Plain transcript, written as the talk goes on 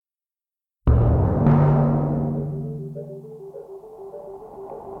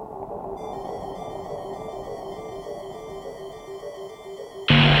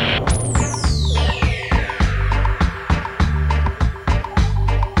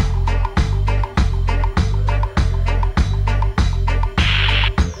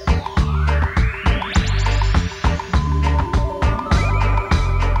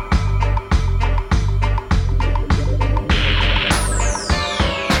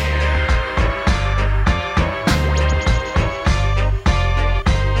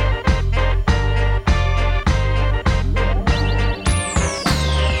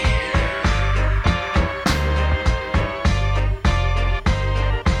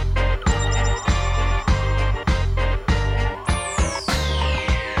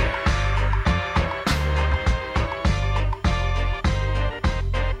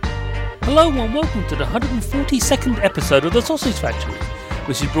Hello and welcome to the 142nd episode of The Sausage Factory,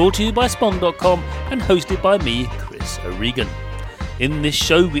 which is brought to you by Spong.com and hosted by me, Chris O'Regan. In this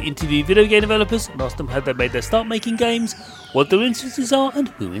show, we interview video game developers and ask them how they made their start making games, what their influences are, and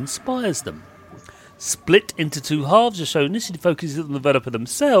who inspires them. Split into two halves, the show initially focuses on the developer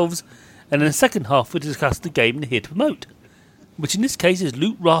themselves, and in the second half we discuss the game they're here to promote, which in this case is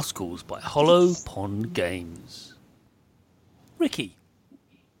Loot Rascals by Hollow Pond Games. Ricky,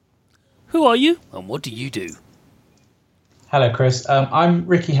 who are you and what do you do? Hello, Chris. I'm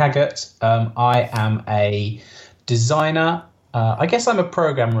Ricky Haggart. I am a designer. I guess I'm a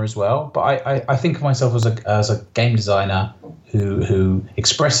programmer as well, but I think of myself as a game designer who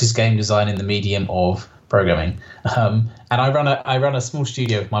expresses game design in the medium of programming. And I run a small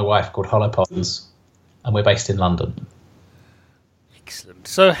studio with my wife called Hollow Ponds, and we're based in London. Excellent.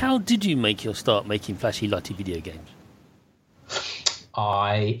 So how did you make your start making flashy, lighty video games?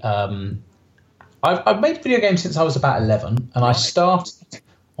 I've made video games since I was about 11, and I started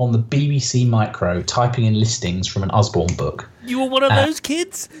on the BBC Micro typing in listings from an Usborne book. You were one of those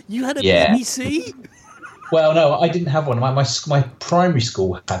kids? You had a BBC? Well, no, I didn't have one. My primary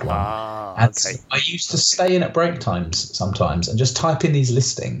school had one. And okay. I used to stay in at break times sometimes and just type in these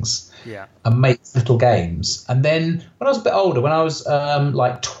listings and make little games. And then when I was a bit older, when I was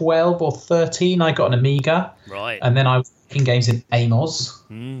like 12 or 13, I got an Amiga. Right. And then I was making games in Amos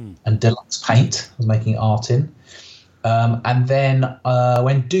and Deluxe Paint. I was making art in. And then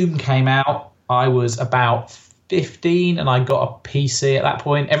when Doom came out, I was about 15 and I got a PC at that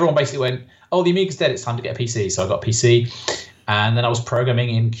point. Everyone basically went, oh, the Amiga's dead, it's time to get a PC. So I got a PC. And then I was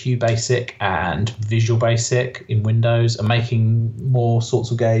programming in QBasic and Visual Basic in Windows and making more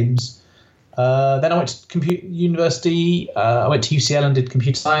sorts of games. Then I went to university. I went to UCL and did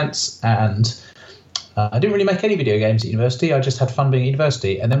computer science. And I didn't really make any video games at university. I just had fun being at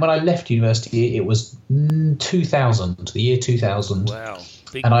university. And then when I left university, it was 2000, the year 2000. Wow.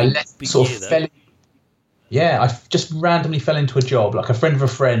 And I left sort of fell. Yeah, I just randomly fell into a job. Like a friend of a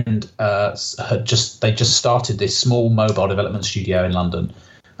friend they just started this small mobile development studio in London,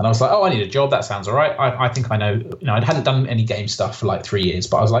 and I was like, oh, I need a job. That sounds all right. I think I know. I hadn't done any game stuff for like 3 years,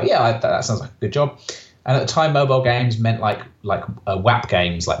 but I was like, yeah, that sounds like a good job. And at the time, mobile games meant like WAP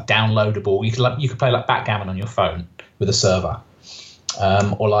games, like downloadable. You could play like backgammon on your phone with a server,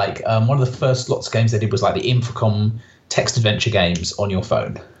 or like one of the first lots of games they did was like the Infocom text adventure games on your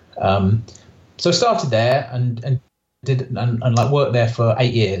phone. So I started there and worked there for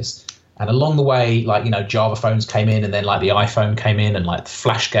 8 years. And along the way, Java phones came in, and then like the iPhone came in, and like the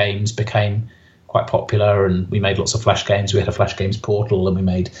Flash games became quite popular, and we made lots of Flash games. We had a Flash games portal, and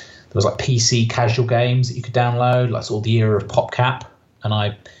there was like PC casual games that you could download, like sort of the era of PopCap,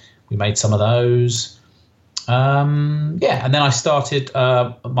 and we made some of those. And then I started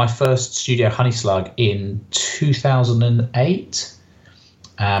my first studio, Honey Slug, in 2008.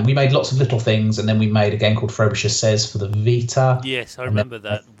 We made lots of little things, and then we made a game called Frobisher Says for the Vita. Yes, I remember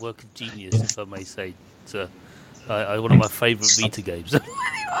that. Work of genius, if I may say. It's one of my favourite Vita games.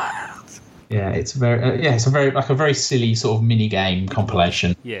 Yeah, it's a very silly sort of mini game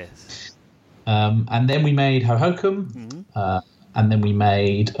compilation. Yes. And then we made Hohokum, and then we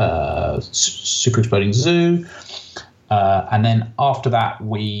made Super Exploding Zoo, and then after that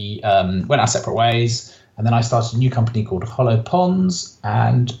we went our separate ways. And then I started a new company called Hollow Ponds,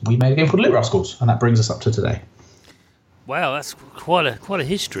 and we made a game called Loot Rascals, and that brings us up to today. Wow, that's quite a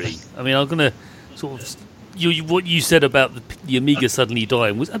history. I mean, I'm going to sort of... what you said about the Amiga suddenly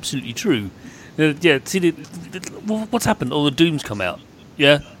dying was absolutely true. See, what's happened? All the Dooms come out.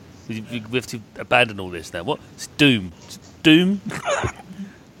 Yeah? We have to abandon all this now. What? It's Doom. It's Doom?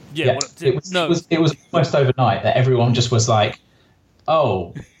 It was almost overnight that everyone just was like,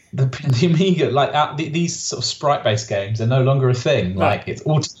 oh... The Amiga, these sort of sprite-based games are no longer a thing. No. Like, it's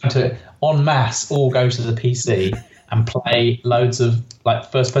all time to, en masse, all go to the PC and play loads of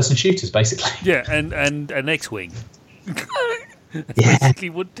like first-person shooters, basically. Yeah, and X-Wing. That's basically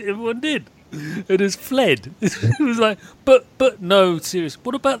what everyone did. It has fled. It was like, but no, serious.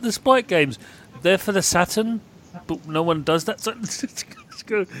 What about the sprite games? They're for the Saturn, but no one does that. So let's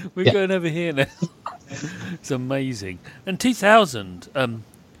go. We're going over here now. It's amazing. And 2000.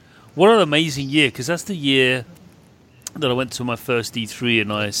 What an amazing year, because that's the year that I went to my first E3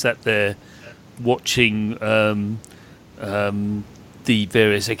 and I sat there watching the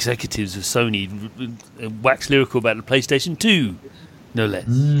various executives of Sony wax lyrical about the PlayStation 2, no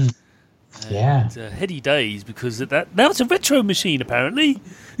less. Yeah. Heady days, because of that. Now it's a retro machine, apparently.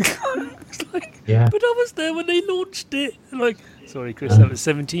 It's like, yeah. But I was there when they launched it. Like, sorry, Chris, that was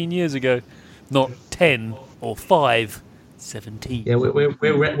 17 years ago. Not 10 or 5. 17. Yeah,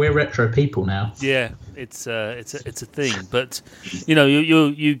 we're retro people now. Yeah, it's a thing. But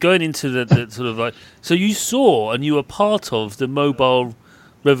you're going into the sort of like, so you saw and you were part of the mobile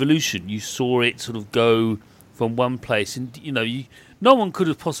revolution. You saw it sort of go from one place, and no one could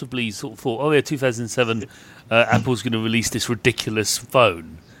have possibly sort of thought, oh yeah, 2007, Apple's going to release this ridiculous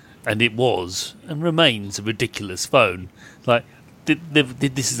phone, and it was and remains a ridiculous phone. Like,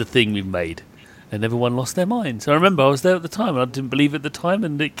 this is the thing we've made. And everyone lost their minds. I remember I was there at the time, and I didn't believe it at the time,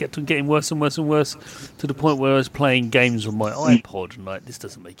 and it kept on getting worse and worse and worse, to the point where I was playing games on my iPod, and like, this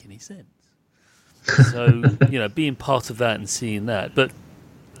doesn't make any sense. So, being part of that and seeing that. But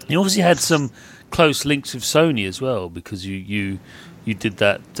you obviously had some close links with Sony as well, because you did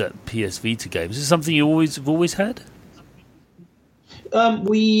that PS Vita game. Is this something you have always had?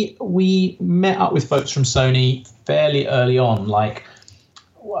 We met up with folks from Sony fairly early on, like.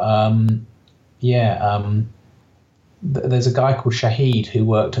 There's a guy called Shahid who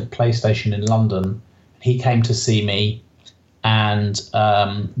worked at PlayStation in London. He came to see me and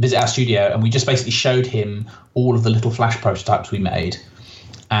visit our studio, and we just basically showed him all of the little Flash prototypes we made.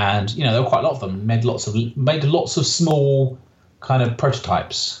 And there were quite a lot of them. Made lots of small kind of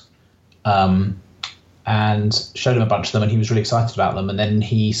prototypes, and showed him a bunch of them, and he was really excited about them. And then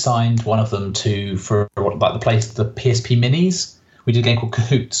he signed one of them for the PSP Minis. We did a game called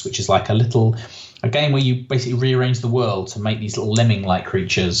Cahoots, which is like a game where you basically rearrange the world to make these little lemming-like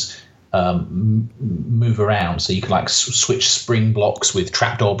creatures move around. So you can like switch spring blocks with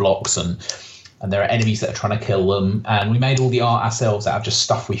trapdoor blocks, and there are enemies that are trying to kill them. And we made all the art ourselves out of just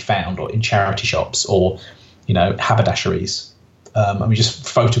stuff we found or in charity shops or haberdasheries. And we just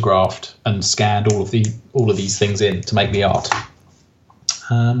photographed and scanned all of these things in to make the art.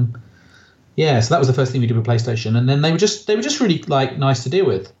 Yeah, so that was the first thing we did with PlayStation, and then they were just really like nice to deal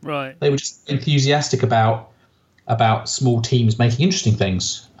with. Right. They were just enthusiastic about small teams making interesting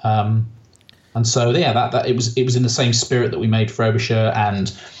things, and so that it was in the same spirit that we made Frobisher and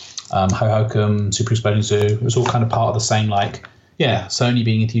Hohokum, Super Exploding Zoo. It was all kind of part of the same Sony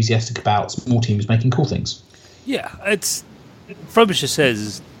being enthusiastic about small teams making cool things. Yeah, it's Frobisher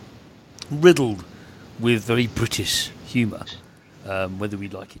says riddled with very British humour. Whether we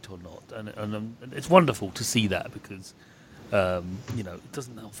like it or not, and it's wonderful to see that, because it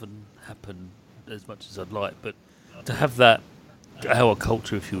doesn't often happen as much as I'd like, but to have that our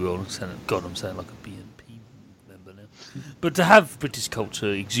culture, if you will, God, I'm saying like a BNP member now, but to have British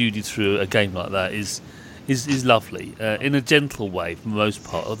culture exuded through a game like that is lovely, in a gentle way for the most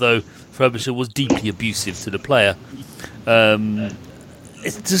part, although Frobisher was deeply abusive to the player.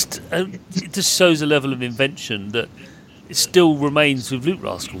 It just shows a level of invention that it still remains with Loot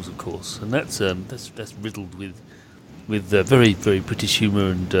Rascals, of course, and that's riddled with very, very British humour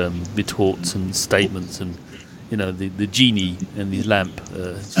and retorts and statements, and the genie and his lamp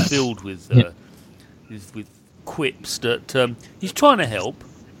is filled with quips that he's trying to help,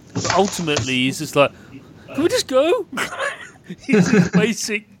 but ultimately he's just like, can we just go? It's his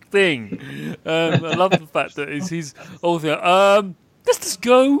basic thing. I love the fact that it's his whole thing. Let's just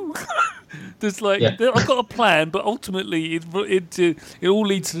go. There's I've got a plan, but ultimately it all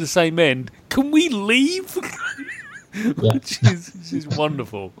leads to the same end. Can we leave? Which is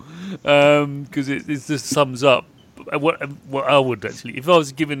wonderful, because it just sums up what I would actually, if I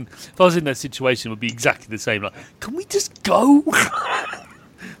was in that situation, it would be exactly the same. Like, can we just go?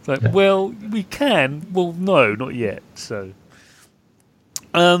 It's like, well, we can. Well, no, not yet. So,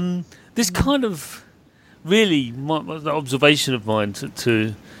 this kind of really the observation of mine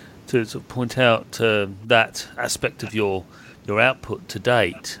to sort of point out that aspect of your output to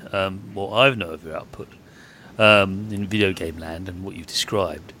date, what I know of your output in video game land and what you've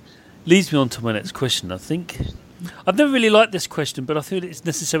described, leads me on to my next question. I think I've never really liked this question, but I feel it's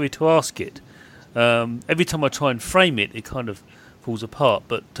necessary to ask it. Every time I try and frame it, it kind of falls apart,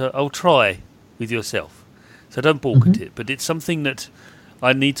 but I'll try with yourself. So don't balk at it, but it's something that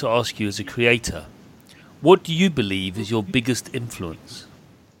I need to ask you as a creator. What do you believe is your biggest influence?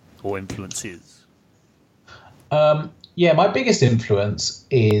 Or influences? My biggest influence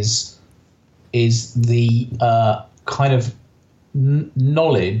is the kind of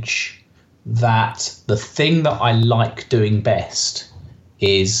knowledge that the thing that I like doing best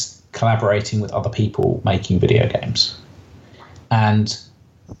is collaborating with other people making video games, and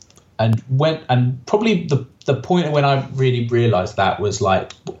probably the point when I really realised that was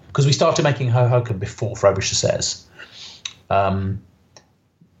like, because we started making Hohokum before Frobisher Says.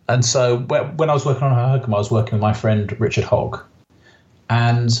 And so when I was working on Hohokum, I was working with my friend Richard Hogg,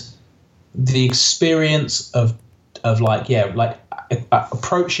 and the experience of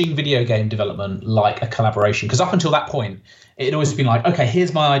approaching video game development like a collaboration. Because up until that point, it had always been like, okay,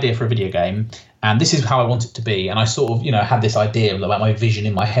 here's my idea for a video game, and this is how I want it to be. And I sort of, had this idea about my vision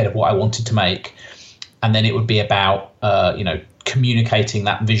in my head of what I wanted to make. And then it would be about, communicating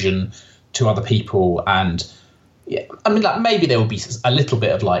that vision to other people. And yeah, I mean, like, maybe there would be a little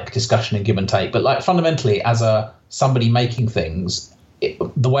bit of like discussion and give and take, but like fundamentally, as somebody making things,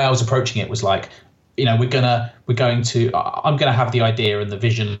 the way I was approaching it was like, I'm going to have the idea and the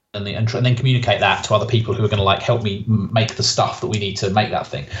vision and then communicate that to other people who are going to like help me make the stuff that we need to make that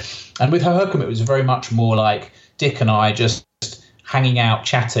thing. And with Hohokum, it was very much more like Dick and I just hanging out,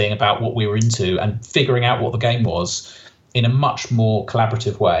 chatting about what we were into and figuring out what the game was in a much more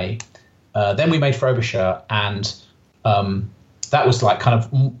collaborative way. Then we made Frobisher, and that was like kind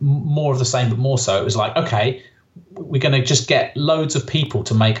of more of the same, but more so. It was like, okay, we're going to just get loads of people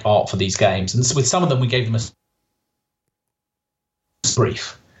to make art for these games. And so with some of them, we gave them a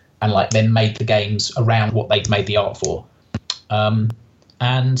brief and like then made the games around what they'd made the art for. And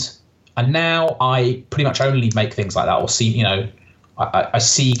now I pretty much only make things like that, or see, I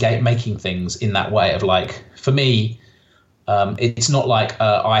see making things in that way of like, for me, it's not like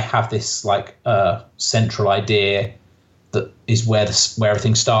I have this like central idea that is where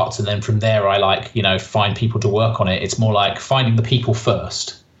everything starts, and then from there I like find people to work on it. It's more like finding the people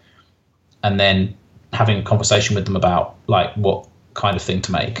first, and then having a conversation with them about like what kind of thing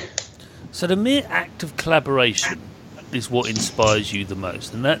to make. So the mere act of collaboration is what inspires you the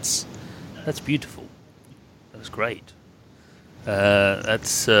most, and that's beautiful. That's great. I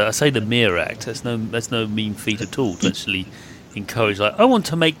say the mere act. That's no mean feat at all to actually encourage. Like, I want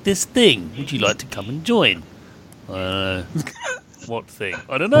to make this thing. Would you like to come and join? What thing?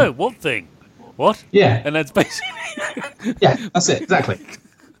 I don't know. What thing? What? Yeah. And that's basically. Yeah, that's it. Exactly.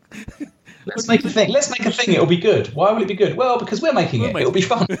 Let's make a thing. It'll be good. Why will it be good? Well, because we're making it. It'll be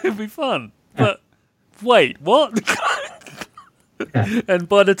fun. It'll be fun. But wait, what? Yeah. And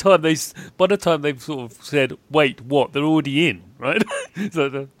by the time they've sort of said, "Wait, what?" They're already in, right?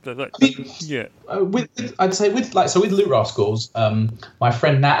 So like, yeah. With Loot Rascals, my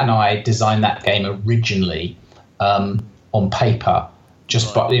friend Nat and I designed that game originally on paper,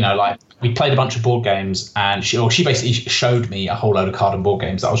 but we played a bunch of board games, and she basically showed me a whole load of card and board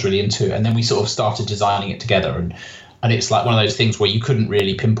games that I was really into, and then we sort of started designing it together, and it's like one of those things where you couldn't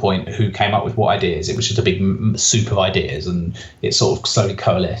really pinpoint who came up with what ideas. It was just a big soup of ideas, and it sort of slowly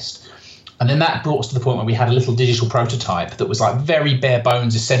coalesced. And then that brought us to the point where we had a little digital prototype that was like very bare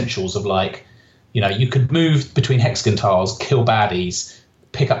bones essentials of like, you could move between hexagon tiles, kill baddies,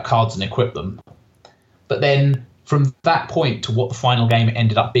 pick up cards and equip them. But then from that point to what the final game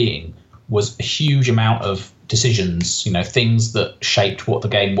ended up being was a huge amount of decisions, things that shaped what the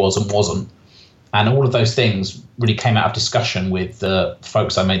game was and wasn't. And all of those things really came out of discussion with the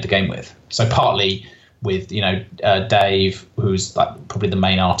folks I made the game with. So partly with, Dave, who's like probably the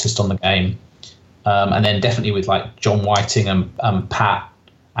main artist on the game. And then definitely with like John Whiting and Pat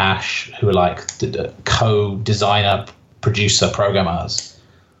Ash, who are like the co-designer, producer, programmers.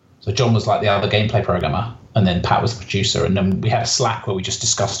 So John was like the other gameplay programmer, and then Pat was the producer. And then we had a Slack where we just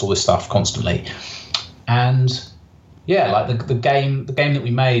discussed all this stuff constantly. And yeah, like the game that we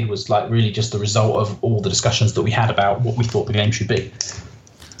made was like really just the result of all the discussions that we had about what we thought the game should be.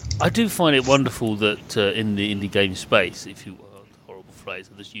 I do find it wonderful that in the indie game space, if you horrible phrase,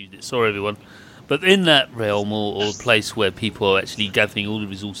 I just used it, sorry everyone, but in that realm or a place where people are actually gathering all the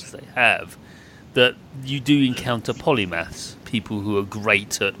resources they have, that you do encounter polymaths, people who are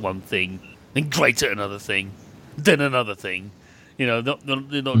great at one thing, then great at another thing, then another thing. They're not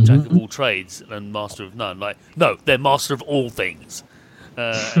jack of all trades and master of none. Like, no, they're master of all things.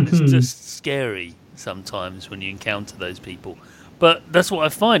 And it's just scary sometimes when you encounter those people. But that's what I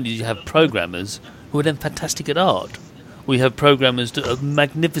find is you have programmers who are then fantastic at art. We have programmers that are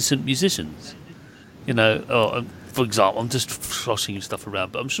magnificent musicians. For example, I'm just sloshing stuff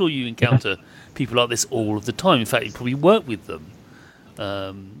around, but I'm sure you encounter people like this all of the time. In fact, you probably work with them.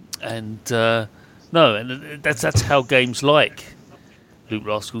 That's how games like Loot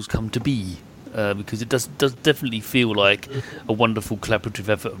Rascals come to be, because it does definitely feel like a wonderful collaborative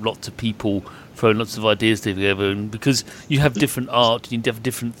effort of lots of people throwing lots of ideas together, and because you have different art and you have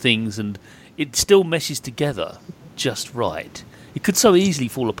different things, and it still meshes together just right. It could so easily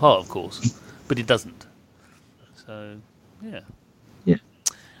fall apart, of course, but it doesn't. So, yeah. Yeah.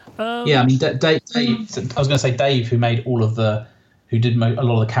 I mean, Dave. I was going to say Dave, who did a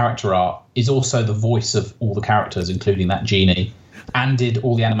lot of the character art, is also the voice of all the characters, including that genie, and did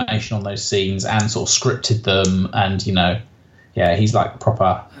all the animation on those scenes and sort of scripted them. And he's like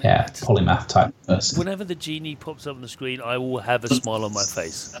proper polymath type person. Whenever the genie pops up on the screen, I will have a smile on my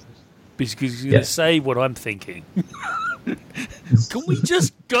face because he's going to say what I'm thinking. Can we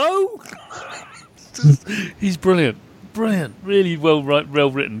just go? He's brilliant, really well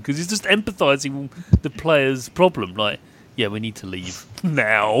written because he's just empathising with the player's problem. Like, yeah, we need to leave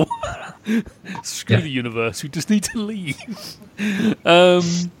now. Screw the universe. We just need to leave.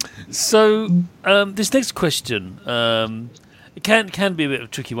 So this next question, it can be a bit of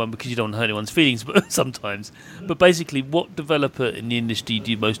a tricky one because you don't hurt anyone's feelings, but sometimes. But basically, what developer in the industry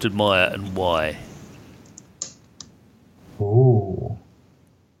do you most admire and why? Ooh,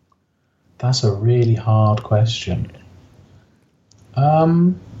 that's a really hard question.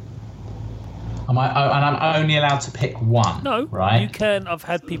 I'm only allowed to pick one. No, right? You can. I've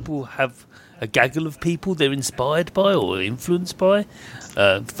had people have a gaggle of people they're inspired by or influenced by.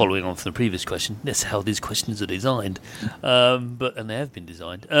 Following on from the previous question, that's how these questions are designed, and they have been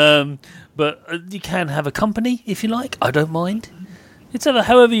designed. But you can have a company if you like. I don't mind. It's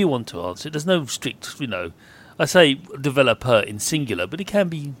however you want to answer it. There's no strict, I say developer in singular, but it can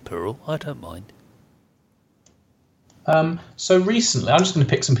be plural. I don't mind. So recently, I'm just going to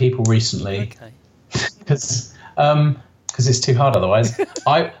pick some people recently. Okay. Because it's too hard otherwise.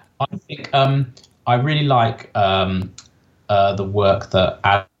 I think I really like the work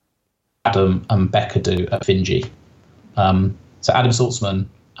that Adam and Becca do at Finji. So Adam Saltzman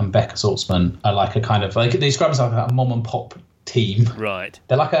and Becca Saltzman are like a kind of they describe themselves like a mom and pop team. Right.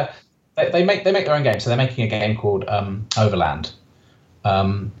 They're like they make their own game. So they're making a game called Overland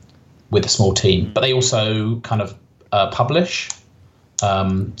with a small team, but they also kind of publish.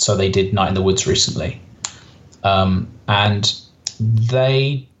 So they did Night in the Woods recently. And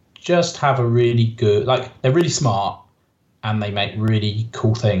they just have a really good, they're really smart and they make really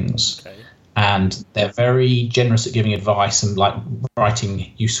cool things. Okay. And they're very generous at giving advice and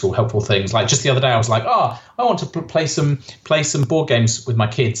writing useful, helpful things. Like just the other day, I was like, I want to play some board games with my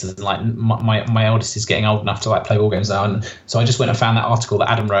kids. And my eldest is getting old enough to play board games now. And so I just went and found that article that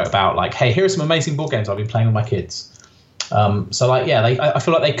Adam wrote about hey, here are some amazing board games I've been playing with my kids. I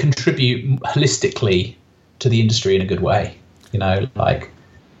feel like they contribute holistically to the industry in a good way,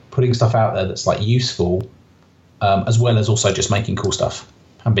 putting stuff out there that's useful, as well as also just making cool stuff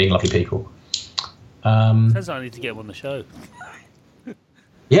and being lovely people. Sounds like I need to get them on the show.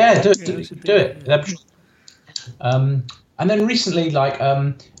 Yeah, do it. And then recently,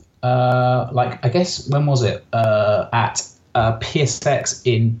 I guess when was it? At PSX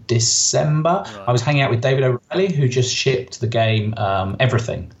in December, right. I was hanging out with David O'Reilly, who just shipped the game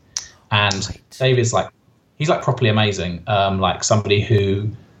Everything, and David's he's properly amazing. Somebody who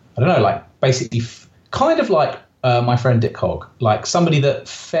I don't know, basically kind of my friend Dick Hogg, somebody that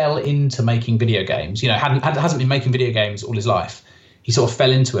fell into making video games. Hasn't been making video games all his life. He sort of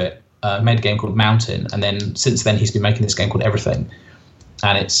fell into it, made a game called Mountain, and then since then he's been making this game called Everything.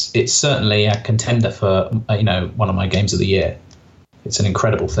 And it's certainly a contender for one of my games of the year. It's an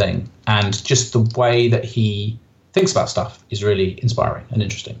incredible thing, and just the way that he thinks about stuff is really inspiring and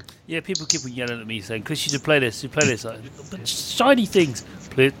interesting. Yeah, people keep yelling at me saying, "Chris, you should play this. You play this." But shiny things.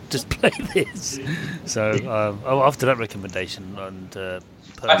 Just play this. So after that recommendation, and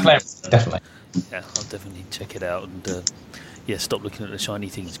definitely. Yeah, I'll definitely check it out and stop looking at the shiny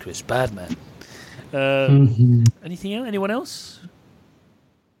things, Chris. Bad man. Anything else? Anyone else?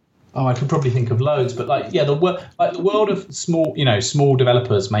 Oh, I could probably think of loads, but the world of small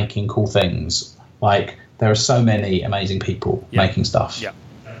developers making cool things. There are so many amazing people making stuff. Yeah.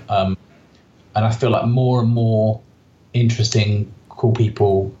 And I feel like more and more interesting, cool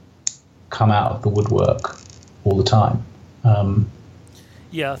people come out of the woodwork all the time. I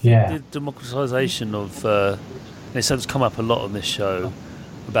think the democratization of it's come up a lot on this show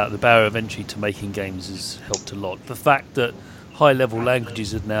about the barrier of entry to making games has helped a lot. The fact that high-level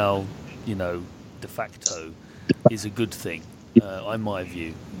languages are now, de facto, is a good thing, in my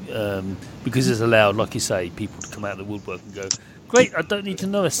view, because it's allowed, like you say, people to come out of the woodwork and go, great, I don't need to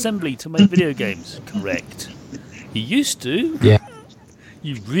know assembly to make video games. Correct. You used to. Yeah.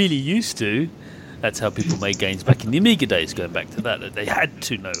 You really used to. That's how people made games back in the Amiga days, going back to that they had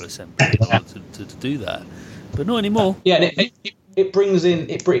to know assembly to do that. But not anymore. Yeah, and it brings in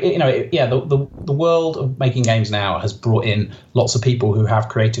the world of making games now has brought in lots of people who have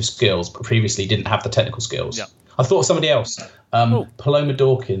creative skills but previously didn't have the technical skills. Yeah. I thought of somebody else. Paloma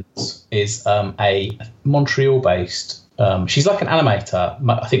Dawkins is a Montreal-based. She's like an animator,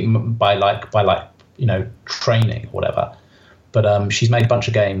 I think by training or whatever. But she's made a bunch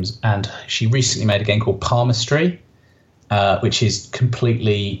of games, and she recently made a game called Palmistry, which is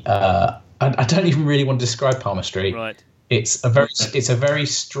completely. I don't even really want to describe Palmistry. Right. It's a very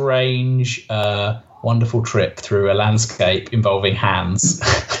strange, wonderful trip through a landscape involving hands.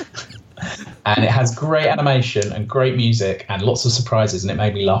 And it has great animation and great music and lots of surprises, and it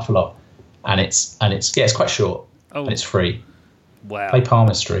made me laugh a lot. And it's quite short. Oh. And it's free. Wow. Play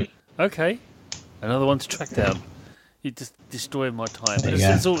Palmistry. Okay. Another one to track down. You're just destroying my time.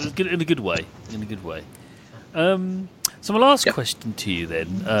 It's all good, in a good way. So my last question to you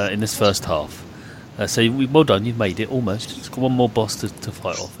then, in this first half. Well done, you've made it almost. It's got one more boss to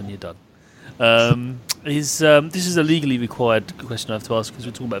fight off and you're done. This is a legally required question I have to ask because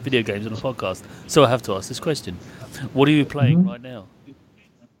we're talking about video games on a podcast. So I have to ask this question. What are you playing right now?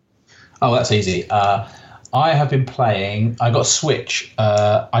 Oh, that's easy. I have been playing. I got a Switch.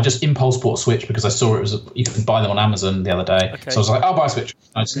 I just impulse bought a Switch because I saw you could buy them on Amazon the other day. Okay. So I was like, I'll buy a Switch.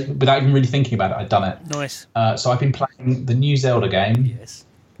 Without even really thinking about it, I'd done it. Nice. So I've been playing the new Zelda game. Yes.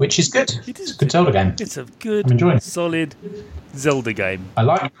 Which is good. It's a good Zelda game. It's a good, solid Zelda game. I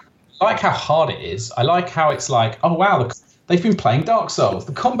like how hard it is. I like how it's like, oh wow, they've been playing Dark Souls.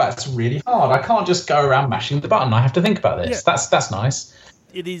 The combat's really hard. I can't just go around mashing the button. I have to think about this. Yeah. That's nice.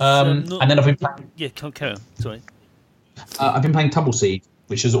 It is. And then I've been playing. Yeah, carry on. Sorry. I've been playing Tumbleseed,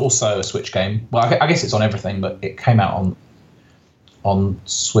 which is also a Switch game. Well, I guess it's on everything, but it came out on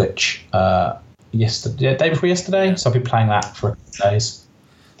Switch yesterday, day before yesterday. So I've been playing that for a few days.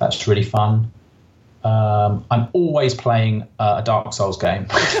 That's really fun. I'm always playing a Dark Souls game,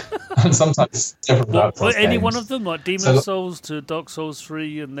 and sometimes several Dark Souls games. Any one of them, like Demon Souls to Dark Souls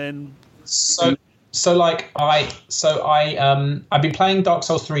 3, and then. I've been playing Dark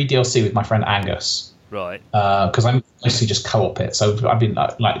Souls 3 DLC with my friend Angus. Right. Because I'm mostly just co-op it. So I've been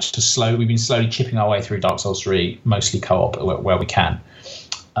we've been slowly chipping our way through Dark Souls 3, mostly co-op where we can.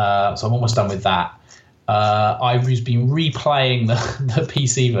 So I'm almost done with that. I've been replaying the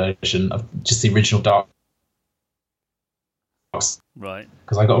PC version of just the original Dark Souls. Right.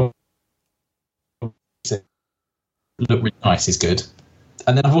 Because I got look really nice is good.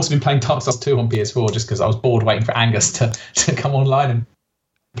 And then I've also been playing Dark Souls 2 on PS4 just because I was bored waiting for Angus to come online and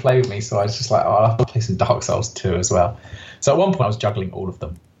play with me. So I was just like, I'll have to play some Dark Souls 2 as well. So at one point I was juggling all of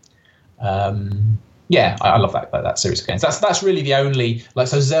them. I love that series of games. That's really the only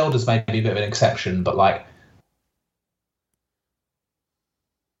so Zelda's maybe a bit of an exception, but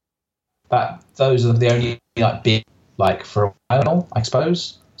those are the only big for a while, I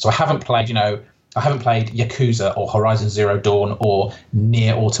suppose. So I haven't played Yakuza or Horizon Zero Dawn or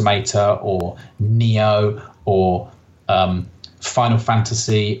Nier Automata or Neo or Final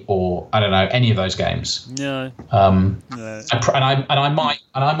Fantasy or I don't know any of those games. No. No.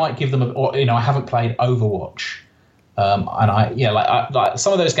 I might give them I haven't played Overwatch.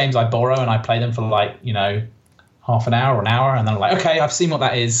 Some of those games I borrow and I play them for half an hour or an hour and then I'm like, okay, I've seen what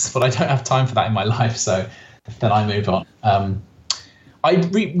that is, but I don't have time for that in my life, so then I move on.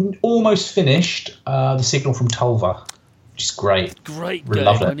 I almost finished The Signal from Tolva, which is great. Great game.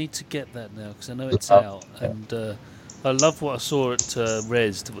 I need to get that now because I know it's out. And I love what I saw at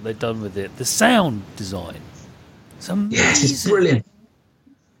Res, what they've done with it. The sound design. It's amazing. Yes, it's brilliant.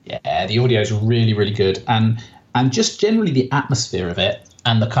 Yeah, the audio is really, really good. And just generally the atmosphere of it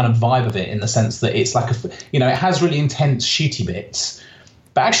and the kind of vibe of it in the sense that it's it has really intense shooty bits,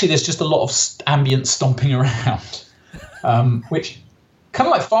 but actually there's just a lot of ambient stomping around, which kind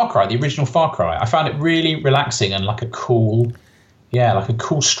of like Far Cry, the original Far Cry. I found it really relaxing and like a cool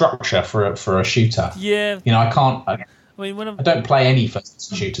structure for a shooter. Yeah. I don't play any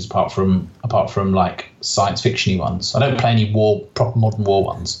first-person shooters apart from science fiction-y ones. I don't play any proper modern war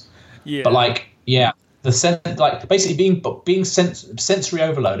ones. Yeah. But the sense, basically being sensory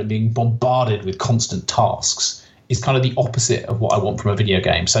overload and being bombarded with constant tasks is kind of the opposite of what I want from a video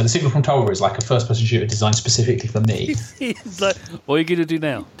game. So The Signal from Tolva is like a first-person shooter designed specifically for me. It's like, what are you going to do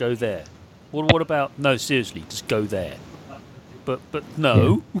now? Go there. What about? No, seriously, just go there. But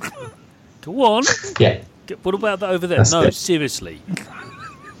no. Yeah. Go on. Yeah. What about that over there? That's no, seriously.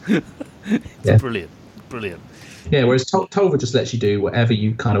 It's brilliant. Yeah, whereas Tolva just lets you do whatever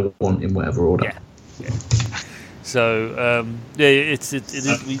you kind of want in whatever order. Yeah. So it is,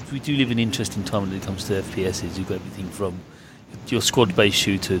 we do live in an interesting time when it comes to FPSs. You've got everything from your squad-based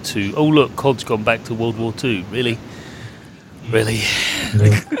shooter to look, COD's gone back to World War II. Really.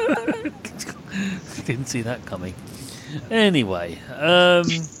 Didn't see that coming. Anyway,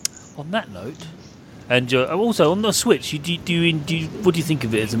 on that note, and also on the Switch, what do you think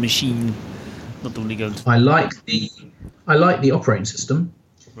of it as a machine? Not the one you're going to. I like the operating system.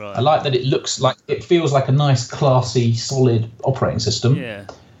 Right. I like that it feels like a nice, classy, solid operating system. Yeah.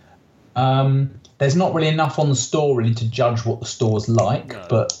 There's not really enough on the store really to judge what the store's like, no.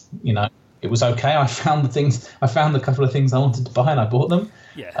 But it was okay. I found the couple of things I wanted to buy, and I bought them.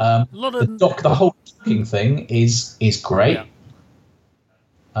 Yeah, a lot of the whole docking thing is great. Yeah.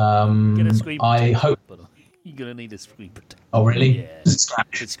 Get a screen protector, I hope you're gonna need a screen protector. Oh really? Yeah, it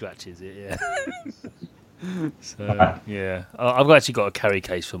scratches it. Yeah. So yeah, I've actually got a carry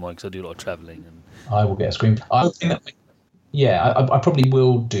case for mine because I do a lot of travelling. And I will get a screen. I probably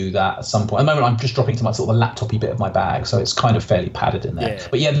will do that at some point. At the moment, I'm just dropping to my sort of the laptopy bit of my bag, so it's kind of fairly padded in there. Yeah.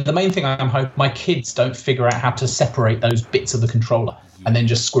 But yeah, the main thing I'm hoping my kids don't figure out how to separate those bits of the controller and then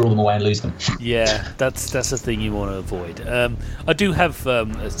just squirrel them away and lose them. Yeah, that's the thing you want to avoid. I do have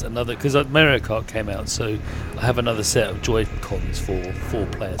another, because Mario Kart came out, so I have another set of Joy-Cons for 4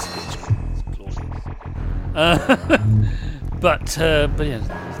 players. But yeah,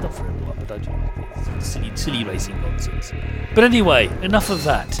 it's not for everyone. But don't you like it? It's silly racing nonsense. But anyway, enough of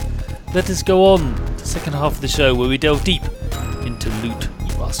that. Let us go on to the second half of the show where we delve deep into Loot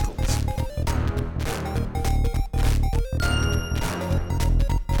Rascals.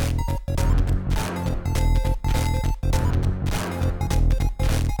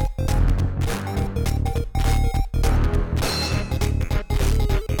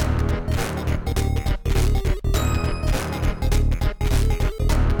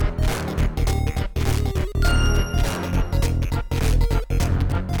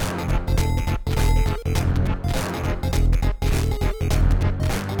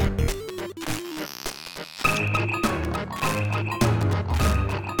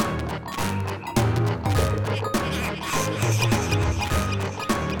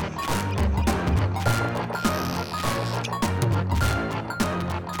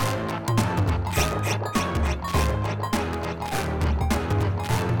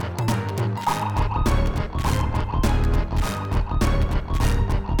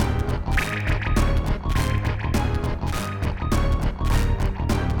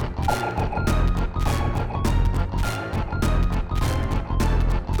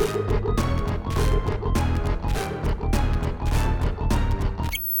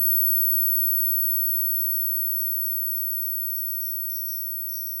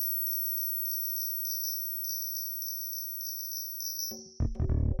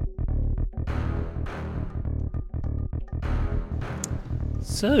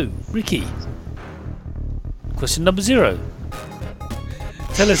 So, Ricky, question number 0.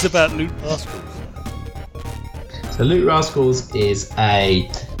 Tell us about Loot Rascals. So Loot Rascals is a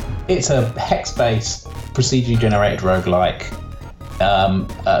hex-based, procedurally generated roguelike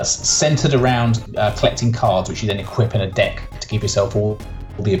centered around collecting cards, which you then equip in a deck to give yourself all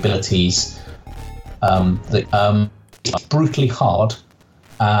the abilities. It's brutally hard,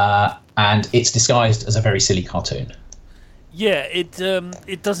 and it's disguised as a very silly cartoon. Yeah,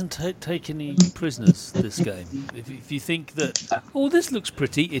 it doesn't take any prisoners, this game. If you think that, oh, this looks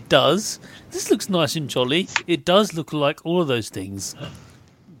pretty, it does. This looks nice and jolly, it does look like all of those things.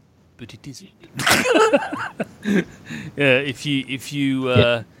 But it isn't. Yeah, if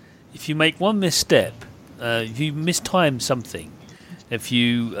you make one misstep, if you mistime something, if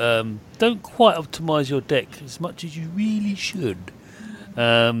you don't quite optimise your deck as much as you really should,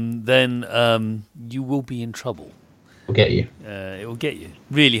 then you will be in trouble. Get you. It will get you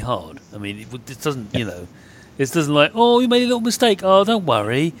really hard. I mean, it doesn't, it doesn't like, oh, you made a little mistake. Oh, don't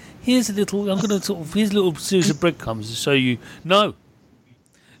worry. Here's a little series of breadcrumbs to show you. No.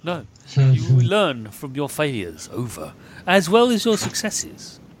 You will learn from your failures over, as well as your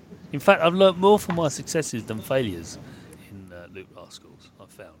successes. In fact, I've learnt more from my successes than failures in Loot Rascals, I've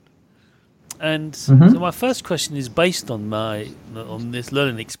found. And so my first question is based on this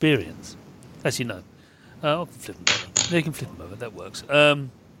learning experience. As you know. I can flip them over. You can flip them over. That works.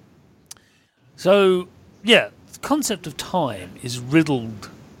 So, yeah, the concept of time is riddled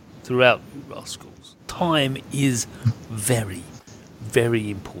throughout Rascals. Time is very,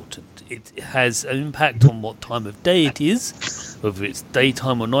 very important. It has an impact on what time of day it is, whether it's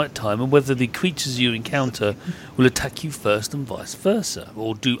daytime or nighttime, and whether the creatures you encounter will attack you first and vice versa,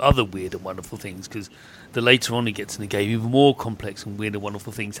 or do other weird and wonderful things, because the later on it gets in the game, even more complex and weird and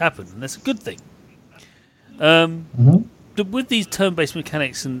wonderful things happen, and that's a good thing. With these turn-based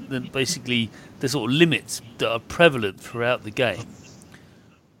mechanics and basically the sort of limits that are prevalent throughout the game,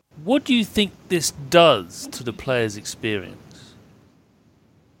 what do you think this does to the player's experience?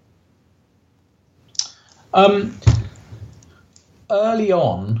 Early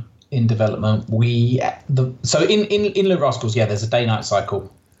on in development, so in Loot Rascals, there's a day-night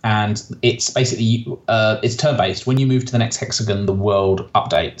cycle, and it's basically it's turn-based. When you move to the next hexagon, the world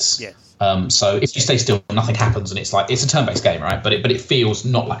updates. Yes. So if you stay still, nothing happens, and it's a turn-based game, right? But it feels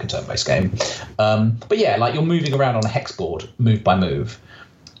not like a turn-based game. But yeah, like you're moving around on a hex board, move by move,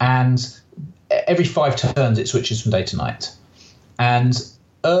 and every 5 turns it switches from day to night. And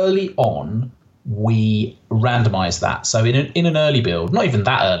early on, we randomized that. So in an early build, not even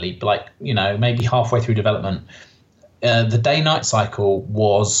that early, but like, maybe halfway through development, the day-night cycle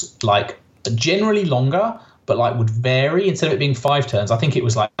was like generally longer, but like would vary. Instead of it being 5 turns, I think it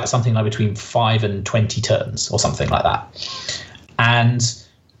was like something like between 5 and 20 turns or something like that. And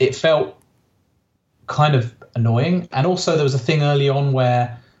it felt kind of annoying. And also there was a thing early on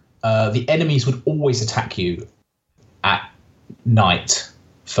where the enemies would always attack you at night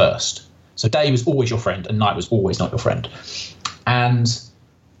first. So day was always your friend and night was always not your friend. And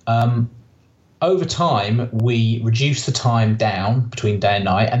over time, we reduced the time down between day and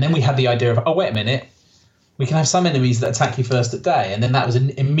night. And then we had the idea of, oh, wait a minute, we can have some enemies that attack you first at day. And then that was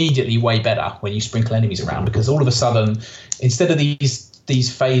immediately way better when you sprinkle enemies around, because all of a sudden, instead of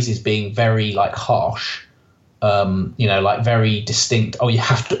these phases being very like harsh, like very distinct, oh, you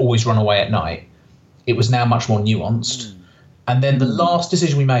have to always run away at night, it was now much more nuanced. And then the last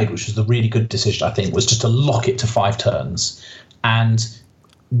decision we made, which was the really good decision, I think, was just to lock it to 5 turns. And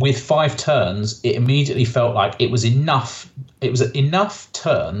with 5 turns, it immediately felt like it was enough. It was enough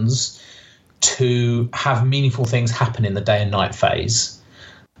turns to have meaningful things happen in the day and night phase.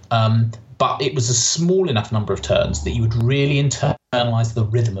 But it was a small enough number of turns that you would really internalize the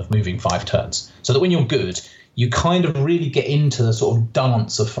rhythm of moving 5 turns. So that when you're good, you kind of really get into the sort of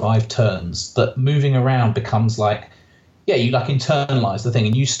dance of 5 turns, that moving around becomes like, yeah, you like internalize the thing,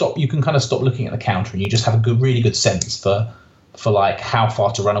 and you can kind of stop looking at the counter, and you just have a really good sense for like how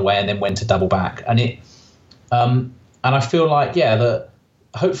far to run away and then when to double back. And and I feel like, that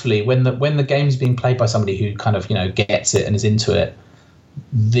hopefully when the game's being played by somebody who kind of, gets it and is into it,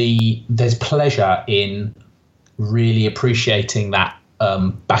 there's pleasure in really appreciating that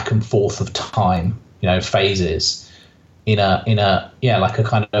back and forth of time, phases in a like a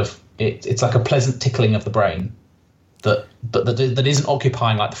kind of, it's like a pleasant tickling of the brain that isn't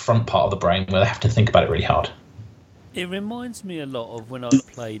occupying like the front part of the brain where they have to think about it really hard. It reminds me a lot of when I've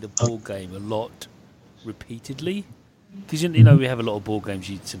played a board game a lot repeatedly, because we have a lot of board games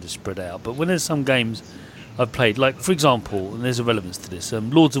you tend to spread out, but when there's some games I've played, like for example, and there's a relevance to this,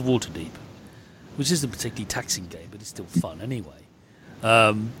 Lords of Waterdeep, which isn't a particularly taxing game, but it's still fun anyway.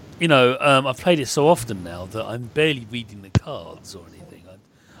 I've played it so often now that I'm barely reading the cards or anything.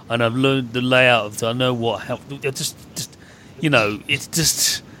 And I've learned the layout of. I know it's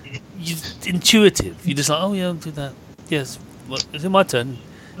just intuitive. You're just like, oh yeah, I'll do that. Yes, well, it's my turn.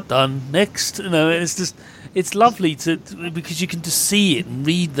 Done. Next. It's lovely because you can just see it and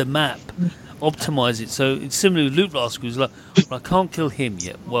read the map, optimize it. So it's similar with Loot Rascals. Like, well, I can't kill him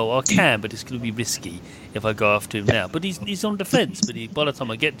yet. Well, I can, but it's going to be risky if I go after him now. But he's on defense. But by the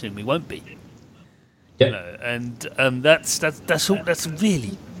time I get to him, he won't be. And that's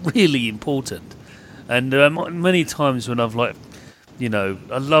really, really important. And many times when I've I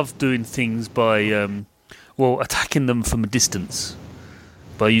love doing things by attacking them from a distance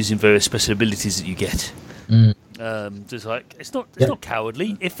by using various special abilities that you get. Just like it's not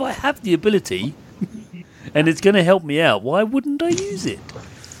cowardly. If I have the ability and it's going to help me out, why wouldn't I use it?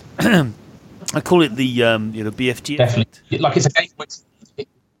 I call it the BFG effect. Like it's a game which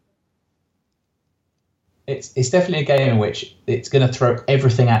it's definitely a game in which it's going to throw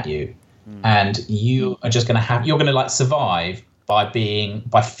everything at you, and you are just going to you're going to survive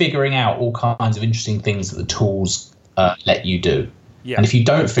by figuring out all kinds of interesting things that the tools let you do. Yeah. And if you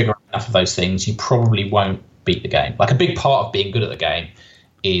don't figure out enough of those things, you probably won't beat the game. Like a big part of being good at the game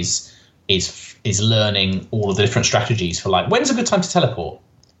is learning all of the different strategies for like when's a good time to teleport,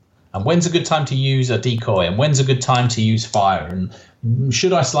 and when's a good time to use a decoy, and when's a good time to use fire, and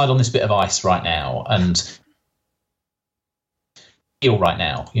should I slide on this bit of ice right now, and heal right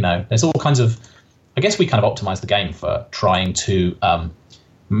now. There's all kinds of. I guess we kind of optimize the game for trying to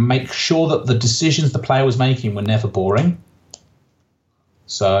make sure that the decisions the player was making were never boring.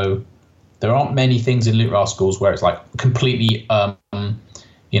 So there aren't many things in Loot Rascals where it's like completely, like,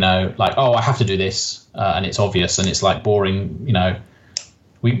 oh, I have to do this, and it's obvious and it's like boring.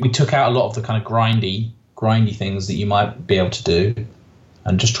 We took out a lot of the kind of grindy things that you might be able to do,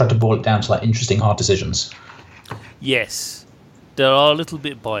 and just tried to boil it down to like interesting, hard decisions. Yes, they are a little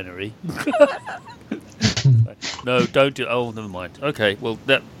bit binary. No, don't do. Oh, never mind. Okay, well,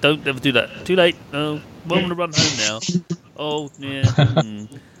 don't ever do that. Too late. Oh, I want to run home now. Oh, yeah.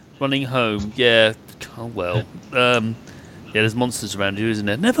 Running home. Yeah. Oh well. Yeah, there's monsters around here, isn't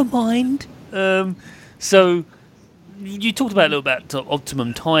there? Never mind. So you talked about a little about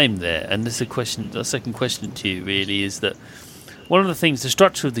optimum time there, and there's a second question to you. Really, is that one of the things, the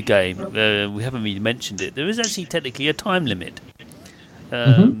structure of the game? We haven't really mentioned it. There is actually technically a time limit.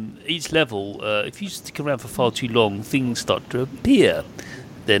 each level, if you stick around for far too long, things start to appear.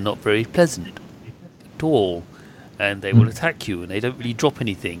 They're not very pleasant at all, and they will attack you, and they don't really drop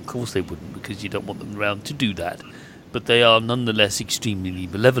anything. Of course they wouldn't, because you don't want them around to do that, but they are nonetheless extremely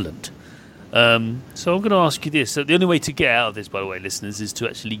malevolent. So I'm going to ask you this. So the only way to get out of this, by the way, listeners, is to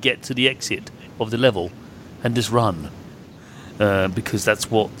actually get to the exit of the level and just run, because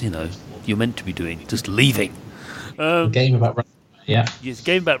that's what you're meant to be doing, just leaving. A game about running. Yeah, it's a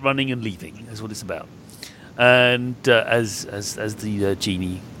game about running and leaving. That's what it's about. And as the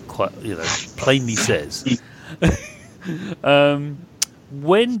genie quite plainly says,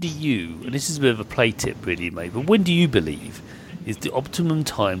 when do you? And this is a bit of a play tip, really, mate. But when do you believe is the optimum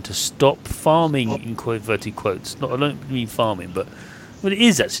time to stop farming in inverted quotes? I don't mean farming, but it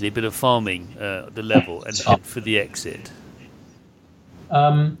is actually a bit of farming the level and head for the exit.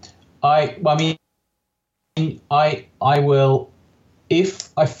 I will, if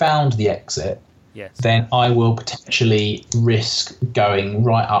I found the exit, yes, then I will potentially risk going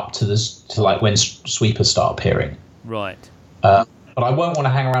right up to like when sweepers start appearing. Right. But I won't want to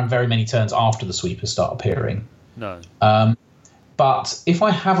hang around very many turns after the sweepers start appearing. No. But if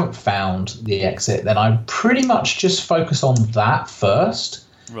I haven't found the exit, then I pretty much just focus on that first.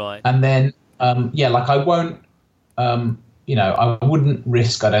 Right. And then, like I won't, I wouldn't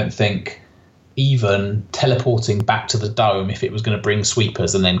risk, I don't think, even teleporting back to the dome if it was going to bring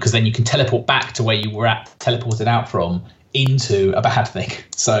sweepers, and then because then you can teleport back to where you were teleported out from into a bad thing.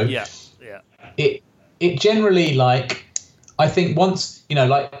 So yeah. It generally, like, I think once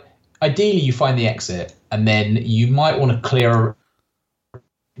ideally you find the exit, and then you might want to clear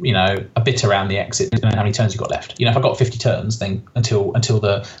a bit around the exit, depending on how many turns you've got left. If I've got 50 turns, then until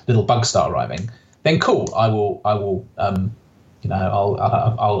the little bugs start arriving, then cool, I'll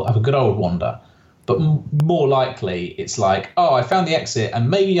have a good old wander. But more likely, it's like, oh, I found the exit, and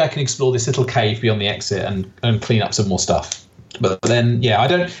maybe I can explore this little cave beyond the exit and clean up some more stuff. But then,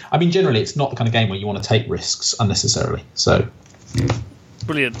 generally, it's not the kind of game where you want to take risks unnecessarily. So,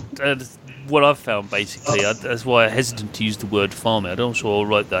 brilliant. What I've found, basically, that's why I'm hesitant to use the word farming. I'm not sure I'll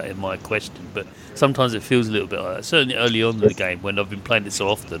write that in my question, but sometimes it feels a little bit like that. Certainly early on in the game, when I've been playing it so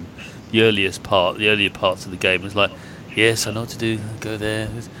often, the earlier parts of the game is like, yes, I know what to do. Go there.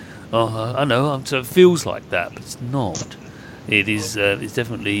 Oh, I know. So it feels like that, but it's not. It is. It's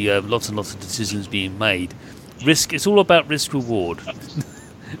definitely lots and lots of decisions being made. Risk. It's all about risk reward.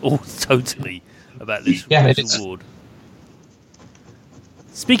 All totally about risk reward.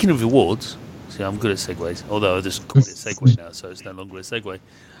 Speaking of rewards, see, I'm good at segues. Although I just call it a segue now, so it's no longer a segue.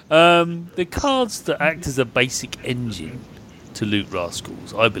 The cards that act as a basic engine to loot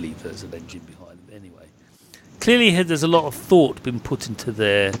Rascals. I believe there's an engine behind them. Anyway, clearly there's a lot of thought been put into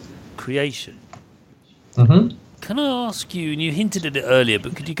their creation. Mm-hmm. Can I ask you, and you hinted at it earlier,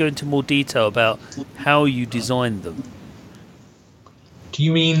 but could you go into more detail about how you designed them? Do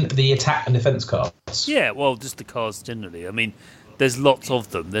you mean the attack and defense cards? Yeah, well, just the cards generally. I mean, there's lots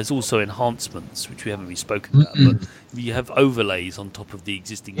of them. There's also enhancements, which we haven't really spoken about, but you have overlays on top of the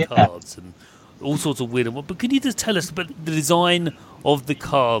existing cards and all sorts of weird. But can you just tell us about the design of the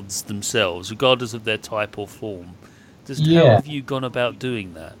cards themselves, regardless of their type or form? Just how have you gone about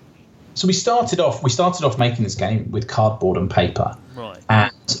doing that? So we started off making this game with cardboard and paper, right?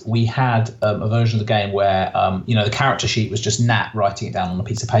 And we had a version of the game where the character sheet was just Nat writing it down on a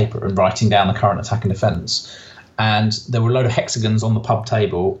piece of paper and writing down the current attack and defense. And there were a load of hexagons on the pub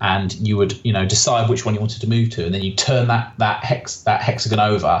table, and you would decide which one you wanted to move to, and then you turn that hexagon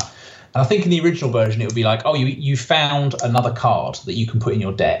over. And I think in the original version it would be like, oh, you found another card that you can put in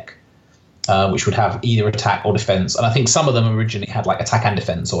your deck. Which would have either attack or defense. And I think some of them originally had like attack and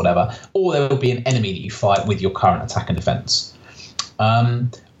defense or whatever. Or there would be an enemy that you fight with your current attack and defense.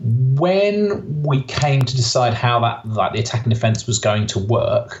 When we came to decide how the attack and defense was going to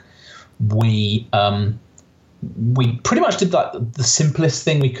work, we pretty much did like the simplest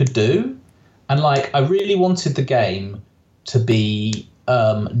thing we could do. And like I really wanted the game to be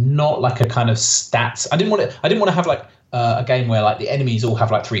not like a kind of stats. I didn't want to have like a game where like the enemies all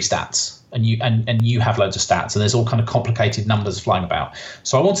have like 3 stats. And you have loads of stats, and there's all kind of complicated numbers flying about.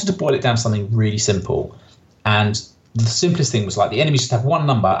 So I wanted to boil it down to something really simple. And the simplest thing was like the enemies just have one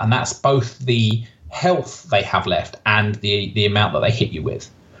number, and that's both the health they have left and the amount that they hit you with.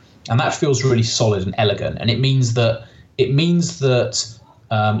 And that feels really solid and elegant. And it means that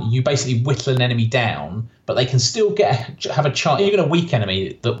you basically whittle an enemy down, but they can still have a chance. Even a weak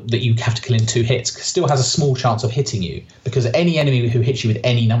enemy that you have to kill in 2 hits still has a small chance of hitting you, because any enemy who hits you with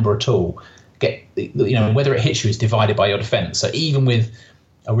any number at all, whether it hits you is divided by your defense. So even with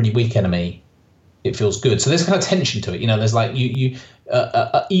a really weak enemy, it feels good. So there's a kind of tension to it. There's like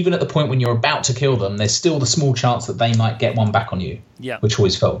even at the point when you're about to kill them, there's still the small chance that they might get one back on you. Yeah, which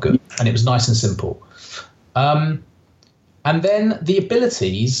always felt good, and it was nice and simple. And then the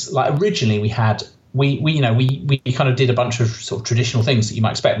abilities, like originally we kind of did a bunch of sort of traditional things that you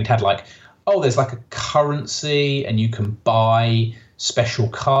might expect. We'd had like, there's like a currency and you can buy special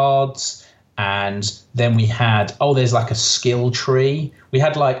cards. And then we had, there's like a skill tree. We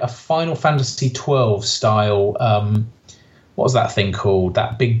had like a Final Fantasy 12 style, what was that thing called?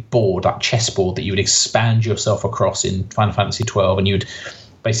 That big board, that chessboard that you would expand yourself across in Final Fantasy 12. And you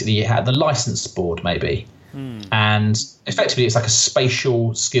had the license board maybe. And effectively it's like a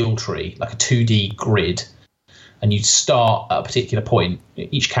spatial skill tree, like a 2D grid, and you'd start at a particular point,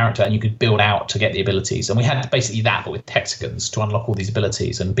 each character, and you could build out to get the abilities. And we had basically that, but with hexagons to unlock all these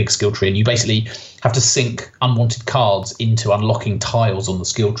abilities and big skill tree. And you basically have to sync unwanted cards into unlocking tiles on the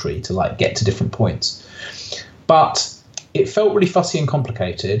skill tree to like get to different points. But it felt really fussy and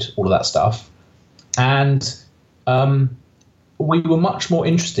complicated, all of that stuff. And we were much more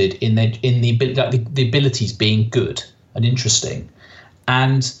interested in the abilities being good and interesting.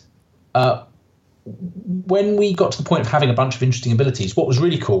 And when we got to the point of having a bunch of interesting abilities, what was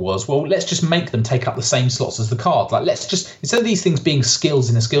really cool was, let's just make them take up the same slots as the cards. Like, let's just, instead of these things being skills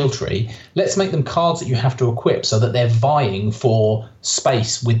in a skill tree, let's make them cards that you have to equip so that they're vying for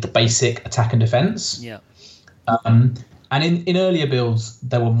space with the basic attack and defense. Yeah. And in earlier builds,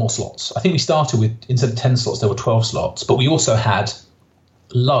 there were more slots. I think we started with, instead of 10 slots, there were 12 slots. But we also had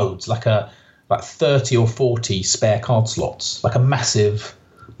loads, like 30 or 40 spare card slots, like a massive,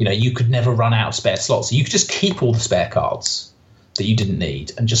 you could never run out of spare slots. So you could just keep all the spare cards that you didn't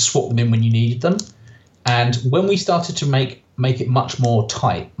need and just swap them in when you needed them. And when we started to make it much more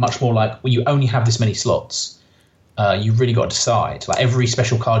tight, much more like, you only have this many slots, you really got to decide. Like every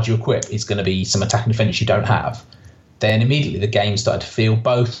special card you equip is going to be some attack and defense you don't have. Then immediately the game started to feel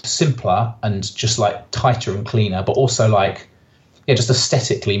both simpler and just like tighter and cleaner, but also like, just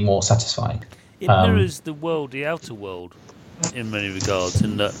aesthetically more satisfying. It mirrors the world, the outer world, in many regards,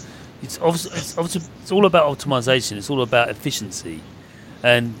 and it's all about optimization. It's all about efficiency,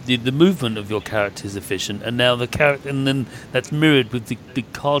 and the movement of your character is efficient. And now the character, and then that's mirrored with the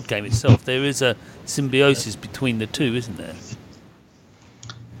card game itself. There is a symbiosis between the two, isn't there?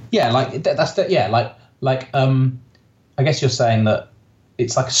 Yeah, like that's the, yeah, like I guess you're saying that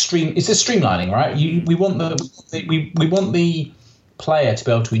it's like it's a streamlining, right? We want the player to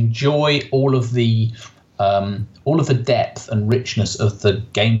be able to enjoy all of the depth and richness of the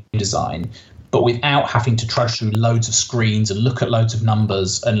game design, but without having to trudge through loads of screens and look at loads of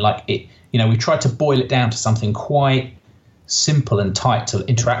numbers. And like it, we tried to boil it down to something quite simple and tight to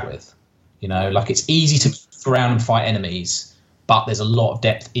interact with. Like it's easy to move around and fight enemies, but there's a lot of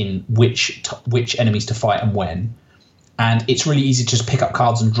depth in which enemies to fight and when. And it's really easy to just pick up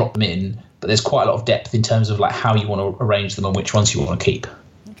cards and drop them in, but there's quite a lot of depth in terms of like how you want to arrange them and which ones you want to keep.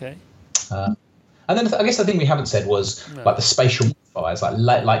 Okay. And then I guess the thing we haven't said was like the spatial modifiers,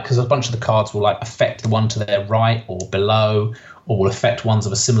 like because a bunch of the cards will like affect the one to their right or below, or will affect ones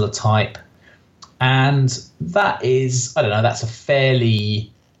of a similar type. And that is, I don't know, it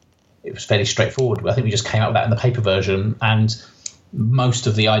was fairly straightforward. I think we just came out with that in the paper version, and most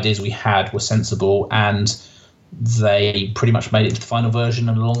of the ideas we had were sensible, and they pretty much made it into the final version.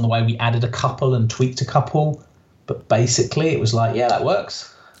 And along the way, we added a couple and tweaked a couple, but basically it was like, yeah, that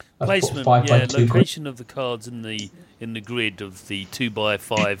works. Placement, location of the cards in the grid of the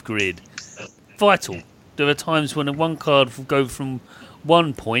 2x5 grid, vital. There are times when one card will go from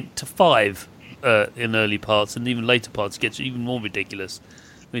 1 point to 5 in early parts, and even later parts gets even more ridiculous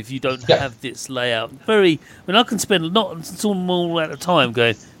if you don't have this layout. I can spend not small amount of time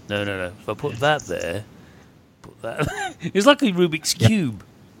going, no. If I put that there, put that. It's like a Rubik's Cube.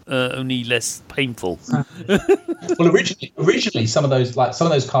 Only less painful. Well, originally, some of those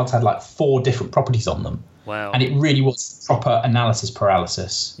cards had like 4 different properties on them. Wow! And it really was proper analysis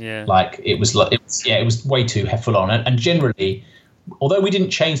paralysis. Yeah. Like it was way too full on. And generally, although we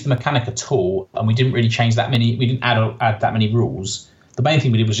didn't change the mechanic at all, and we didn't really change that many, we didn't add that many rules. The main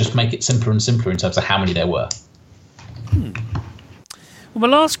thing we did was just make it simpler and simpler in terms of how many there were. Well, my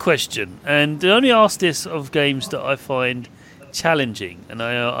last question, and I only ask this of games that I find challenging, and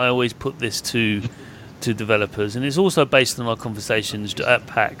I always put this to developers, and it's also based on our conversations at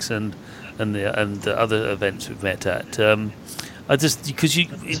PAX and the other events we've met at. It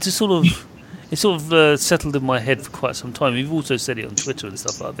sort of settled in my head for quite some time. You've also said it on Twitter and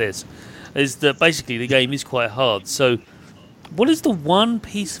stuff like this. Is that basically the game is quite hard? So, what is the one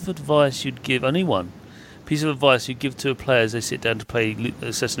piece of advice you'd give? Only one piece of advice you'd give to a player as they sit down to play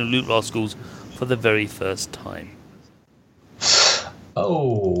a session of Loot Rascals for the very first time?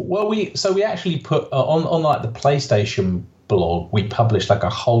 Oh, well, we actually put on like the PlayStation blog, we published like a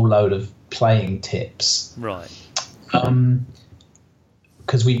whole load of playing tips. Right.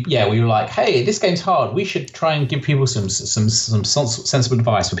 Because we were like, hey, this game's hard. We should try and give people some sensible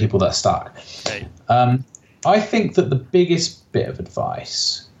advice for people that are stuck. Okay. I think that the biggest bit of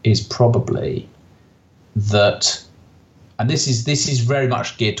advice is probably that, and this is very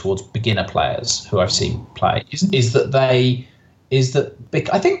much geared towards beginner players who I've seen play, is that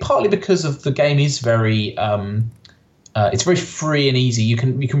I think partly because of the game is very it's very free and easy. You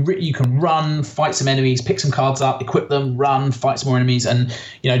can run, fight some enemies, pick some cards up, equip them, run, fight some more enemies, and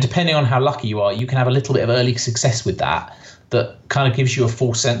depending on how lucky you are, you can have a little bit of early success with that kind of gives you a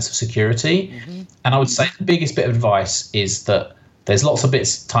full sense of security. Mm-hmm. And I would say the biggest bit of advice is that there's lots of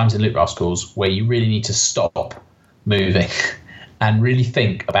times in Loot Rascals where you really need to stop moving and really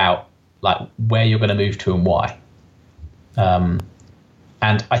think about like where you're going to move to and why. And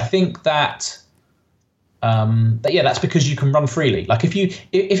I think that's because you can run freely. Like if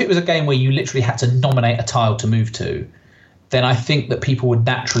it was a game where you literally had to nominate a tile to move to, then I think that people would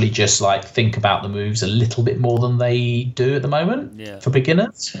naturally just like think about the moves a little bit more than they do at the moment for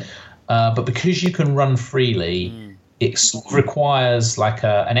beginners. But because you can run freely, it sort of requires like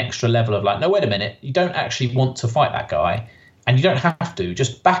an extra level of like, no, wait a minute, you don't actually want to fight that guy, and you don't have to.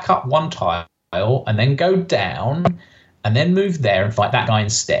 Just back up one tile and then go down and then move there and fight that guy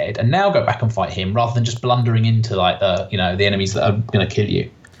instead, and now go back and fight him rather than just blundering into like the enemies that are going to kill you.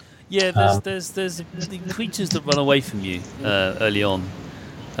 Yeah, there's the creatures that run away from you early on.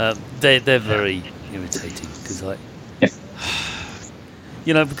 They're very irritating because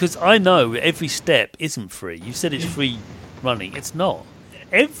because I know every step isn't free. You said it's free running. It's not.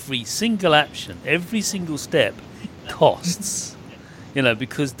 Every single action, every single step costs.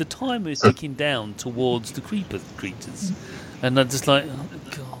 Because the timer is ticking down towards the creatures, and I'm just like, oh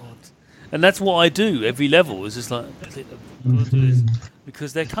god. And that's what I do every level. Is just like,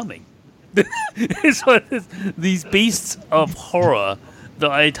 because they're coming. It's like these beasts of horror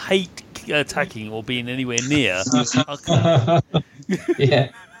that I'd hate attacking or being anywhere near. No,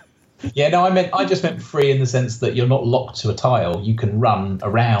 I just meant free in the sense that you're not locked to a tile. You can run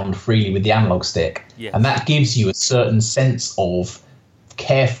around freely with the analog stick, and that gives you a certain sense of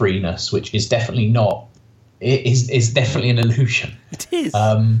carefreeness, which is definitely not. It is definitely an illusion. It is.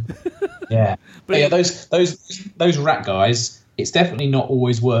 But those rat guys. It's definitely not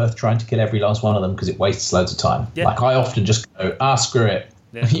always worth trying to kill every last one of them because it wastes loads of time. Yeah. Like I often just go, screw it.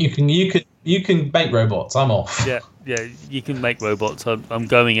 Yeah. You can make robots. I'm off. Yeah, you can make robots. I'm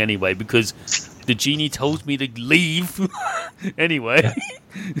going anyway because the genie told me to leave anyway.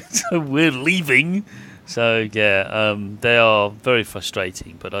 So we're leaving. So they are very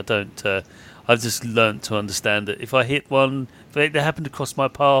frustrating. But I don't. I've just learnt to understand that if I hit one, if they happen to cross my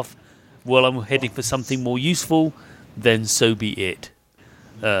path while I'm heading for something more useful, then so be it.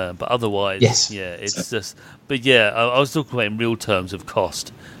 But otherwise, it's just. But I was talking about in real terms of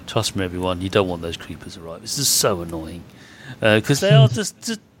cost. Trust me, everyone, you don't want those creepers arrive. It's just so annoying because they are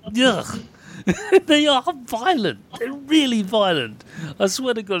just ugh. They are violent. They're really violent. I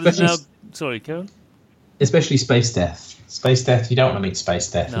swear to God. Sorry, Karen. Especially Space Death. Space Death. You don't want to meet Space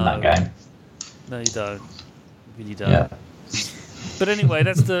Death in that game. No, you don't. You really don't. Yeah. But anyway,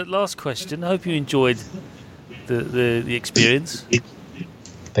 that's the last question. I hope you enjoyed the experience.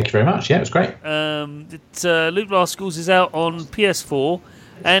 Thank you very much. Yeah, it was great. Loot Rascals is out on PS4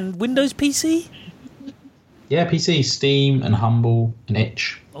 and Windows PC. Yeah, PC, Steam, and Humble, and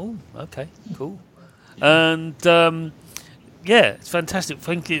Itch. Oh, okay, cool. And it's fantastic.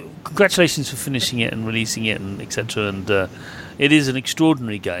 Thank you. Congratulations for finishing it and releasing it, and etc. And it is an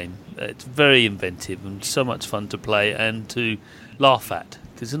extraordinary game. It's very inventive and so much fun to play and to laugh at,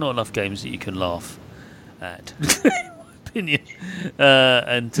 because there's not enough games that you can laugh at, in my opinion.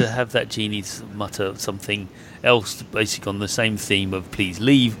 And to have that genie mutter something else, basically on the same theme of "please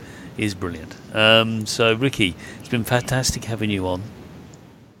leave," is brilliant. So, Ricky, it's been fantastic having you on.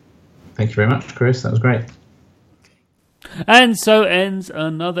 Thank you very much, Chris. That was great. And so ends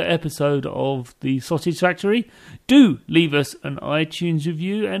another episode of the Sausage Factory. Do leave us an iTunes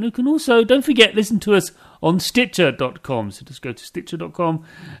review, and you can also, don't forget, listen to us on Stitcher.com. So just go to Stitcher.com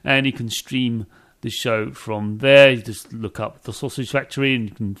and you can stream the show from there. You just look up the Sausage Factory and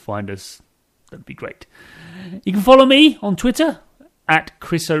you can find us. That'd be great. You can follow me on Twitter at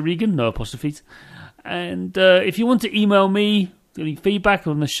Chris O'Regan, no apostrophes. And if you want to email me any feedback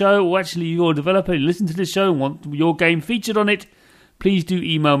on the show, or actually you're a developer, you listen to the show and want your game featured on it, please do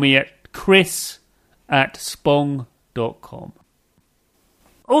email me at chris@spong.com.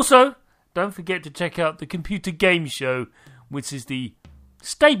 Also, don't forget to check out the Computer Game Show, which is the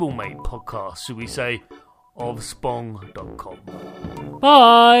stablemate podcast, should we say, of Spong.com.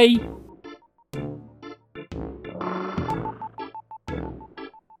 Bye!